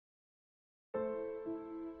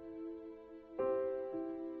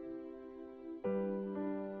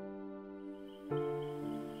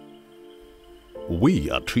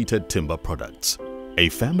We are Treated Timber Products, a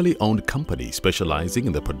family-owned company specializing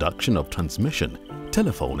in the production of transmission,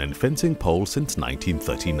 telephone and fencing poles since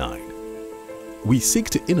 1939. We seek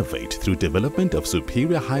to innovate through development of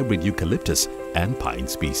superior hybrid eucalyptus and pine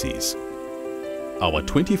species. Our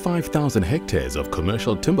 25,000 hectares of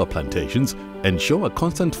commercial timber plantations ensure a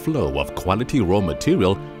constant flow of quality raw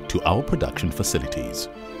material to our production facilities.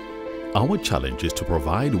 Our challenge is to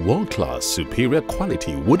provide world-class superior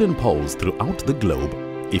quality wooden poles throughout the globe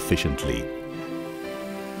efficiently.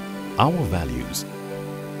 Our values: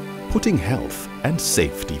 putting health and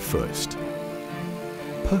safety first.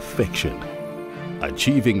 Perfection: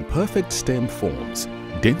 achieving perfect stem forms,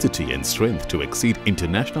 density and strength to exceed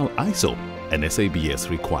international ISO and SABS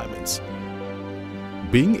requirements.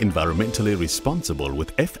 Being environmentally responsible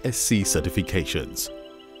with FSC certifications.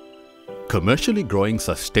 Commercially growing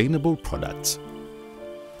sustainable products.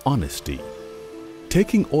 Honesty: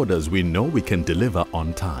 taking orders we know we can deliver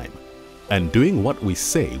on time and doing what we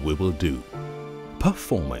say we will do.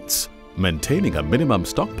 Performance: maintaining a minimum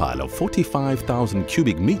stockpile of 45,000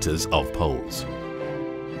 cubic meters of poles.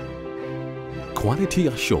 Quality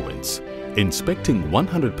assurance: inspecting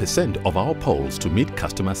 100% of our poles to meet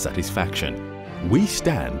customer satisfaction. We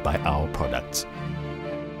stand by our products.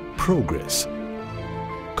 Progress: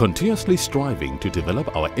 continuously striving to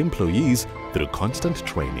develop our employees through constant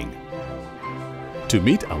training. To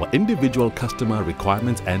meet our individual customer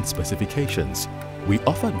requirements and specifications, we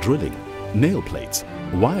offer drilling, nail plates,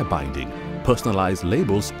 wire binding, personalized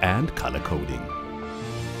labels and color coding.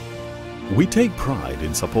 We take pride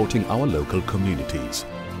in supporting our local communities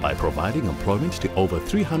by providing employment to over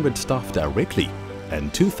 300 staff directly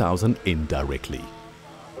and 2,000 indirectly.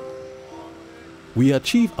 We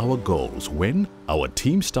achieve our goals when our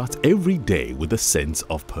team starts every day with a sense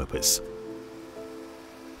of purpose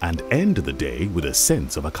and end the day with a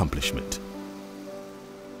sense of accomplishment.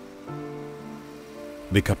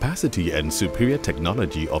 The capacity and superior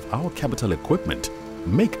technology of our capital equipment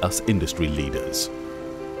make us industry leaders.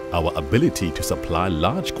 Our ability to supply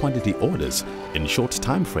large quantity orders in short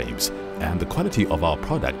time frames and the quality of our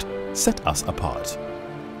product set us apart.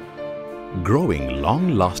 Growing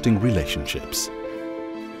long-lasting relationships.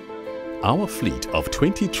 Our fleet of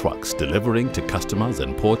 20 trucks delivering to customers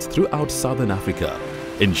and ports throughout Southern Africa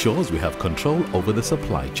ensures we have control over the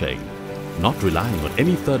supply chain, not relying on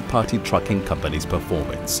any third-party trucking company's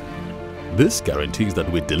performance. This guarantees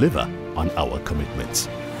that we deliver on our commitments.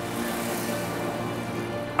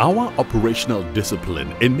 Our operational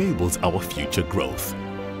discipline enables our future growth.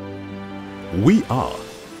 We are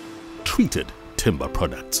Treated Timber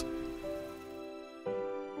Products.